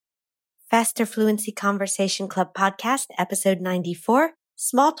Faster Fluency Conversation Club podcast, episode 94,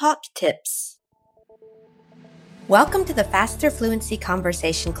 Small Talk Tips. Welcome to the Faster Fluency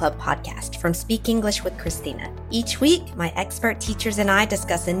Conversation Club podcast from Speak English with Christina. Each week, my expert teachers and I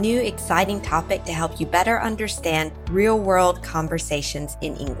discuss a new exciting topic to help you better understand real-world conversations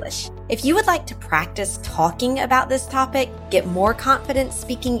in English. If you would like to practice talking about this topic, get more confidence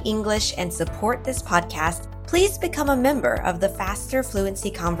speaking English, and support this podcast, please become a member of the Faster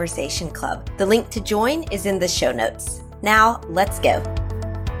Fluency Conversation Club. The link to join is in the show notes. Now, let's go.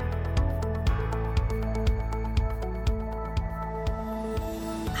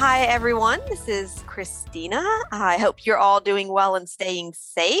 Hi, everyone. This is Christina. I hope you're all doing well and staying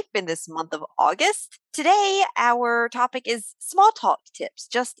safe in this month of August. Today, our topic is small talk tips,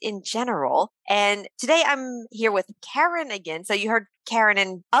 just in general. And today I'm here with Karen again. So you heard Karen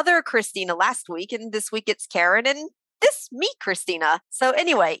and other Christina last week, and this week it's Karen and me, Christina. So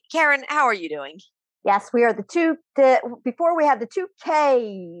anyway, Karen, how are you doing? Yes, we are before we had the two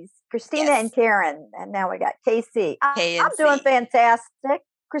Ks, Christina and Karen, and now we got KC. I'm doing fantastic.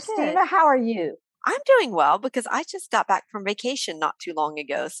 Christina, Good. How are you? I'm doing well because I just got back from vacation not too long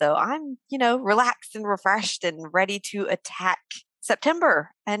ago. So I'm, relaxed and refreshed and ready to attack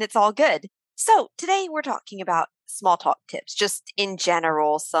September, and it's all good. So today we're talking about small talk tips, just in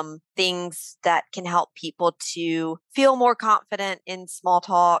general, some things that can help people to feel more confident in small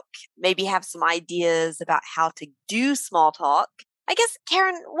talk, maybe have some ideas about how to do small talk. I guess,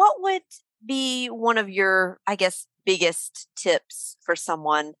 Karen, what would be one of your, biggest tips for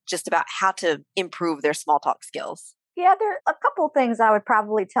someone just about how to improve their small talk skills? Yeah, there are a couple of things I would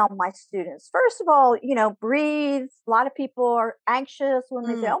probably tell my students. First of all, breathe. A lot of people are anxious when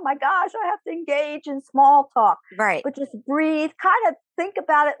they say, oh my gosh, I have to engage in small talk. Right. But just breathe, kind of think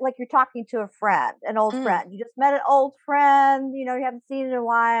about it like you're talking to a friend, an old friend. You just met an old friend, you haven't seen in a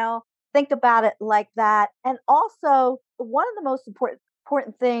while. Think about it like that. And also, one of the most important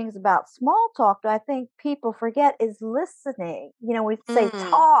things about small talk that I think people forget is listening. We say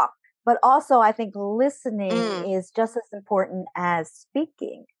talk, but also I think listening is just as important as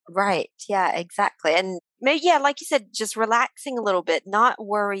speaking. Right. Yeah, exactly. And maybe, like you said, just relaxing a little bit, not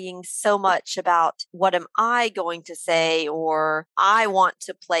worrying so much about what am I going to say or I want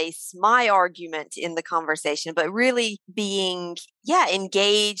to place my argument in the conversation, but really being,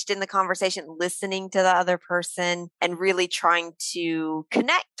 engaged in the conversation, listening to the other person and really trying to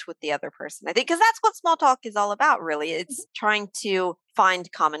connect with the other person. I think because that's what small talk is all about, really. It's trying to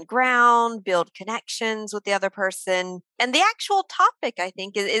find common ground, build connections with the other person. And the actual topic, I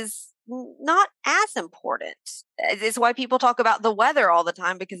think, is not as important. It's why people talk about the weather all the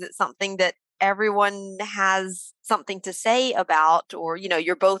time, because it's something that everyone has something to say about, or,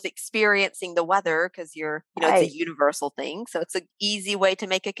 you're both experiencing the weather because you're, it's a universal thing. So it's an easy way to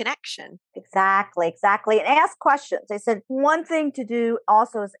make a connection. Exactly. And ask questions. They said one thing to do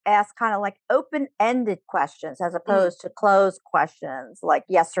also is ask kind of like open-ended questions as opposed to closed questions, like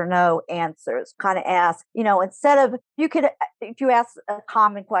yes or no answers. Kind of ask, instead of, if you ask a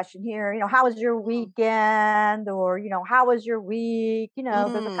common question here, how was your weekend? Or, how was your week? Those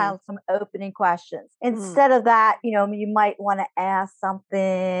are kind of some opening questions. Instead of that, you might want to ask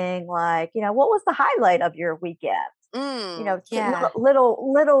something like, what was the highlight of your weekend?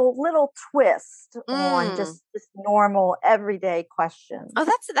 Little twist on just normal everyday questions. Oh,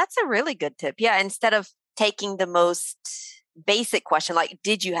 that's a really good tip. Yeah. Instead of taking the most basic question, like,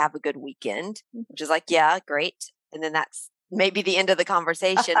 did you have a good weekend? Which is like, yeah, great. And then that's maybe the end of the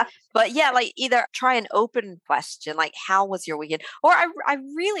conversation. But like either try an open question, like, how was your weekend? Or I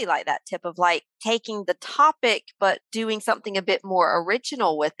really like that tip of like taking the topic, but doing something a bit more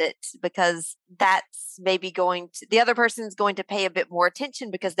original with it, because that's maybe the other person's going to pay a bit more attention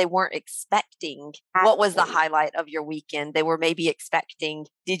because they weren't expecting what was the highlight of your weekend. They were maybe expecting,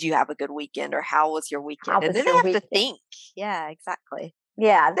 did you have a good weekend? Or how was your weekend? And then they have to think. Yeah, exactly.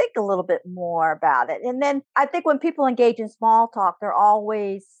 Yeah, think a little bit more about it. And then I think when people engage in small talk, they're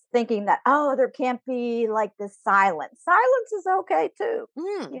always thinking that, there can't be like this silence. Silence is okay too.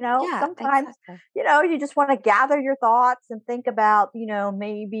 Sometimes, exactly. You just want to gather your thoughts and think about,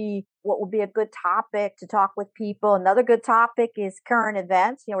 maybe what would be a good topic to talk with people. Another good topic is current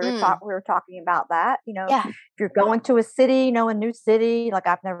events. We were talking about that. If you're going to a city, a new city, like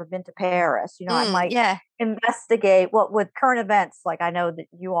I've never been to Paris, I might investigate what would current events, like I know that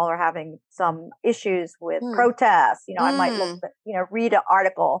you all are having some issues with protests. I might look, read an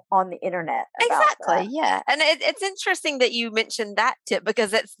article on the internet about exactly. That. Yeah. And it's interesting that you mentioned that tip,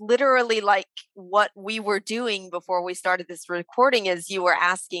 because it's literally like what we were doing before we started this recording is you were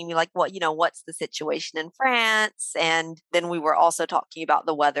asking me like, what's the situation in France? And then we were also talking about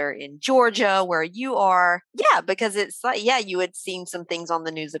the weather in Georgia, where you are. Yeah, because it's like, you had seen some things on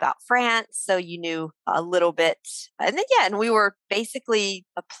the news about France, so you knew a little bit. And then, and we were basically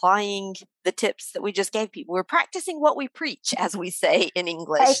applying the tips that we just gave people. We're practicing what we preach, as we say in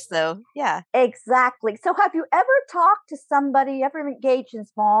English. So, yeah. Exactly. So have you ever talked to somebody, ever engaged in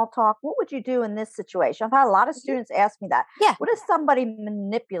small talk? What would you do in this situation? I've had a lot of students ask me that. Yeah. What if somebody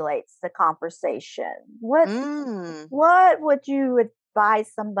manipulates the conversation? What would you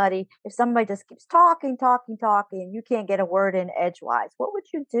advise somebody if somebody just keeps talking, and you can't get a word in edgewise? What would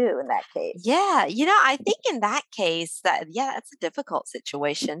you do in that case? Yeah, I think in that case that's a difficult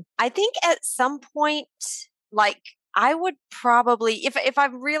situation. I think at some point, like, I would probably, if I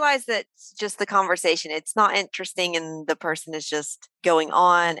realize that just the conversation, it's not interesting and the person is just going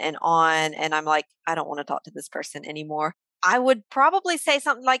on, and I'm like, I don't want to talk to this person anymore, I would probably say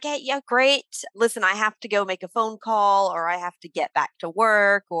something like, hey, yeah, great. Listen, I have to go make a phone call, or I have to get back to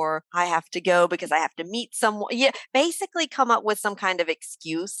work, or I have to go because I have to meet someone. Yeah, basically come up with some kind of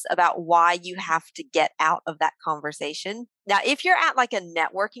excuse about why you have to get out of that conversation. Now, if you're at like a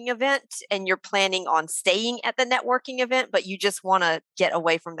networking event and you're planning on staying at the networking event, but you just want to get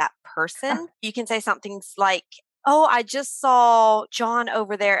away from that person, you can say something like, oh, I just saw John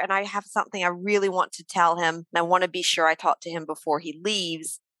over there and I have something I really want to tell him. And I want to be sure I talk to him before he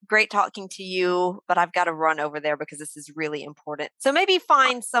leaves. Great talking to you, but I've got to run over there because this is really important. So maybe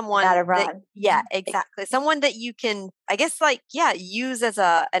find someone exactly. Someone that you can, I guess, use as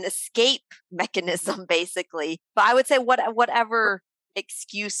an escape mechanism, basically. But I would say whatever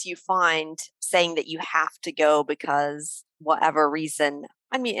excuse you find, saying that you have to go because whatever reason.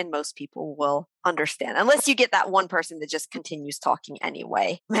 I mean, and most people will understand, unless you get that one person that just continues talking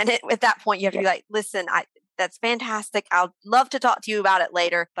anyway. And at that point, you have to be like, listen, that's fantastic. I'll love to talk to you about it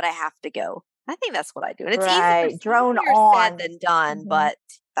later, but I have to go. I think that's what I do. And it's easier said than done, but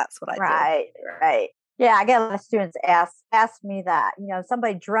that's what I do. Right. Yeah, I get a lot of students ask me that.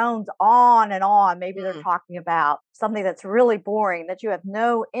 Somebody drones on and on. Maybe they're talking about something that's really boring that you have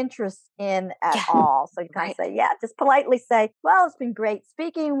no interest in at all. So you kind of say, just politely say, well, it's been great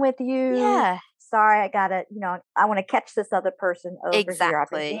speaking with you. Yeah. Sorry, I gotta, I want to catch this other person over here.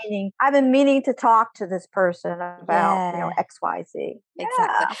 I've been meaning to talk to this person about, X, Y, Z.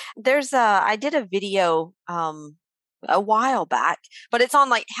 Exactly. There's I did a video, a while back, but it's on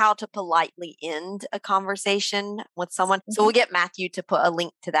like how to politely end a conversation with someone. So we'll get Matthew to put a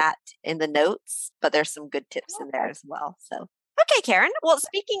link to that in the notes, but there's some good tips in there as well. So, okay, Karen. Well,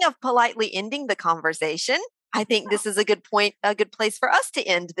 speaking of politely ending the conversation, I think this is a good place for us to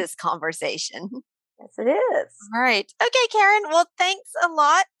end this conversation. Yes, it is. All right. Okay, Karen. Well, thanks a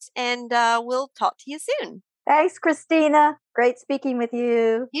lot, and we'll talk to you soon. Thanks, Christina. Great speaking with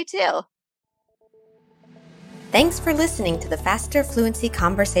you. You too. Thanks for listening to the Faster Fluency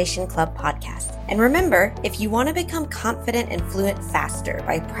Conversation Club podcast. And remember, if you want to become confident and fluent faster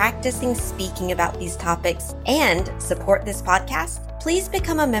by practicing speaking about these topics and support this podcast, please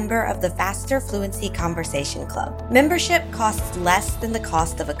become a member of the Faster Fluency Conversation Club. Membership costs less than the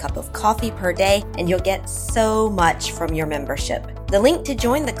cost of a cup of coffee per day, and you'll get so much from your membership. The link to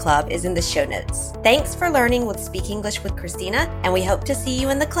join the club is in the show notes. Thanks for learning with Speak English with Christina, and we hope to see you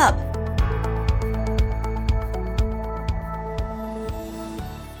in the club.